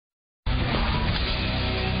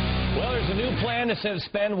a new plan to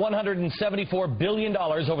spend $174 billion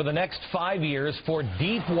over the next 5 years for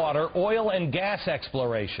deep water oil and gas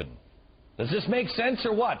exploration. Does this make sense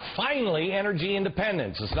or what? Finally, energy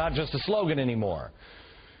independence. It's not just a slogan anymore.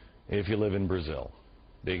 If you live in Brazil.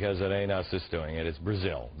 Because it ain't us that's doing it, it's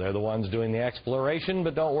Brazil. They're the ones doing the exploration,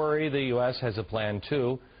 but don't worry, the U.S. has a plan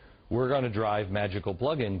too. We're going to drive magical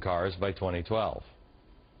plug-in cars by 2012.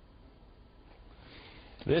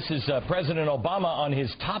 This is President Obama on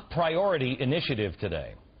his top priority initiative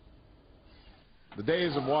today. The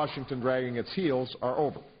days of Washington dragging its heels are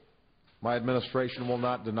over. My administration will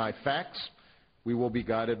not deny facts. We will be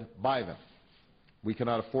guided by them. We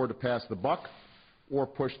cannot afford to pass the buck or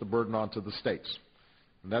push the burden onto the states.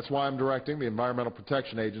 And that's why I'm directing the Environmental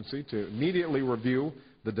Protection Agency to immediately review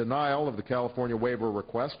the denial of the California waiver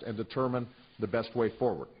request and determine the best way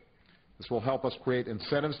forward. This will help us create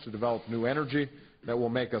incentives to develop new energy that will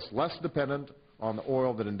make us less dependent on the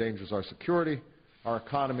oil that endangers our security, our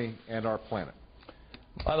economy, and our planet.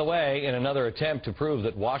 By the way, in another attempt to prove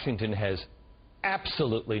that Washington has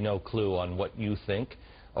absolutely no clue on what you think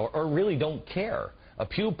or really don't care, a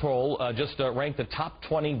Pew poll just ranked the top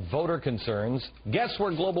 20 voter concerns. Guess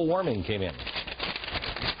where global warming came in?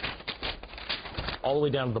 All the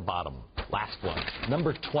way down to the bottom. Last one.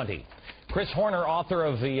 Number 20. Chris Horner, author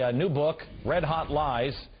of the new book, Red Hot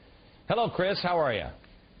Lies. Hello, Chris. How are you?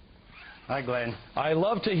 Hi, Glenn. I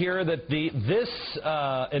love to hear that this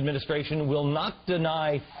administration will not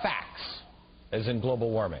deny facts, as in global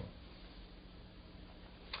warming.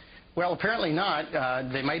 Well, apparently not.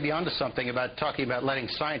 They might be onto something about talking about letting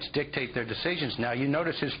science dictate their decisions now. You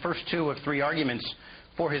notice his first 2 of 3 arguments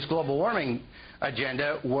for his global warming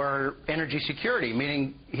agenda were energy security,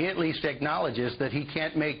 meaning he at least acknowledges that he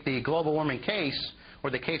can't make the global warming case or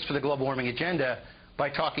the case for the global warming agenda by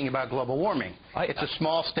talking about global warming. It's a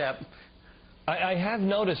small step. I have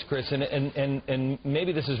noticed, Chris, and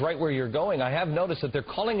maybe this is right where you're going, I have noticed that they're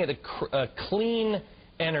calling it a clean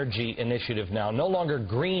energy initiative now, no longer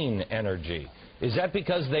green energy. Is that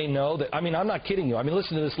because they know that, I mean, I'm not kidding you. I mean,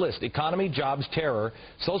 listen to this list. Economy, jobs, terror,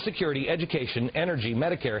 Social Security, education, energy,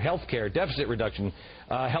 Medicare, health care, deficit reduction,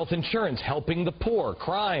 health insurance, helping the poor,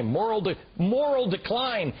 crime, moral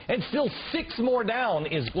decline, and still 6 more down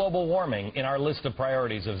is global warming in our list of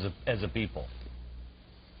priorities as a people.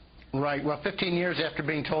 Right. Well, 15 years after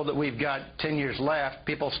being told that we've got 10 years left,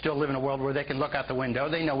 people still live in a world where they can look out the window.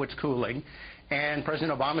 They know it's cooling. And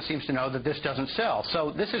President Obama seems to know that this doesn't sell.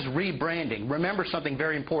 So this is rebranding. Remember something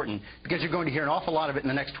very important, because you're going to hear an awful lot of it in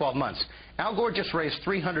the next 12 months. Al Gore just raised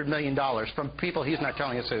 $300 million from people he's not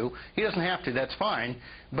telling us who. He doesn't have to. That's fine.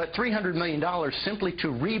 But $300 million simply to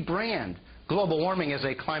rebrand global warming as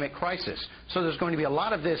a climate crisis. So there's going to be a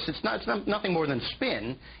lot of this. It's nothing more than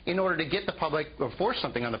spin in order to get the public or force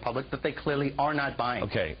something on the public that they clearly are not buying.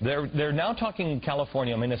 Okay. They're now talking in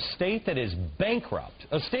California, I mean, a state that is bankrupt,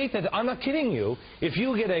 a state that, I'm not kidding you, if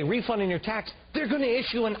you get a refund in your tax, they're going to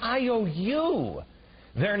issue an IOU.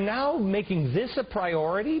 They're now making this a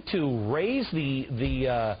priority to raise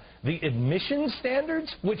the emission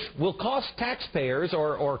standards, which will cost taxpayers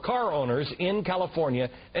or car owners in California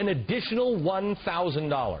an additional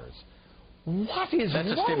 $1,000. What is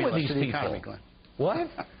wrong with these people? Economy, Glenn. What?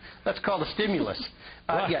 That's called a stimulus.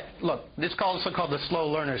 Yeah, look, this is also called the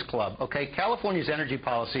Slow Learners Club. Okay, California's energy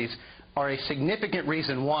policies are a significant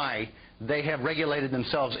reason why they have regulated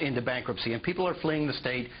themselves into bankruptcy, and people are fleeing the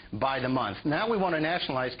state by the month. Now we want to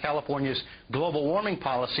nationalize California's global warming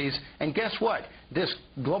policies, and guess what? This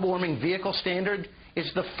global warming vehicle standard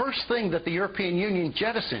is the first thing that the European Union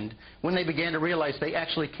jettisoned when they began to realize they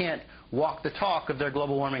actually can't walk the talk of their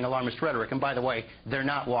global warming alarmist rhetoric. And by the way, they're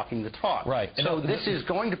not walking the talk. Right. So this is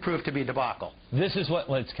going to prove to be a debacle. This is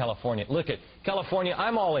well, it's California. Look at California,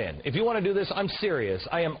 I'm all in. If you want to do this, I'm serious.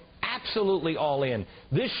 I am absolutely all in.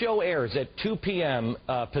 This show airs at 2 p.m.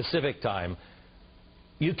 Pacific time.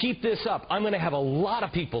 You keep this up, I'm going to have a lot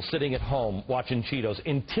of people sitting at home watching Cheetos.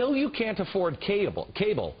 Until you can't afford cable,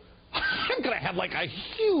 I'm going to have like a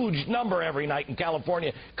huge number every night in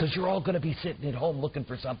California, because you're all going to be sitting at home looking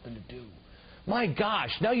for something to do. My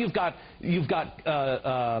gosh, now you've got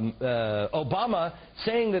Obama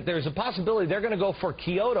saying that there's a possibility they're going to go for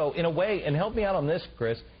Kyoto in a way, and help me out on this,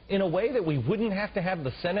 Chris, in a way that we wouldn't have to have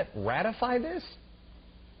the Senate ratify this?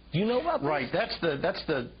 Do you know about this? Right. That's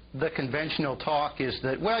the conventional talk is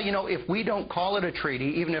that, well, you know, if we don't call it a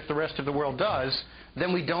treaty, even if the rest of the world does,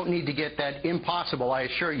 then we don't need to get that impossible, I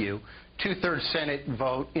assure you, two-thirds Senate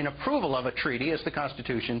vote in approval of a treaty, as the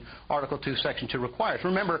Constitution, Article 2, Section 2 requires.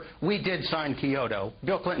 Remember, we did sign Kyoto.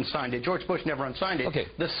 Bill Clinton signed it. George Bush never unsigned it. Okay.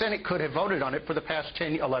 The Senate could have voted on it for the past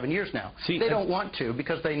 10, 11 years now. See, they don't want to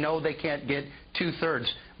because they know they can't get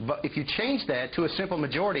two-thirds. But if you change that to a simple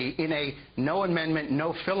majority in a no amendment,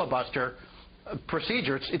 no filibuster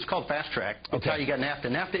procedure, it's called fast track. It's how you got NAFTA.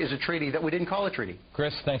 NAFTA is a treaty that we didn't call a treaty.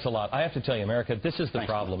 Chris, thanks a lot. I have to tell you, America, this is the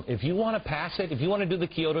problem. If you want to pass it, if you want to do the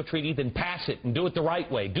Kyoto Treaty, then pass it and do it the right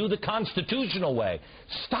way. Do the constitutional way.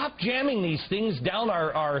 Stop jamming these things down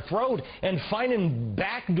our throat and finding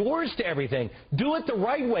back doors to everything. Do it the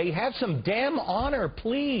right way. Have some damn honor,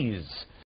 please.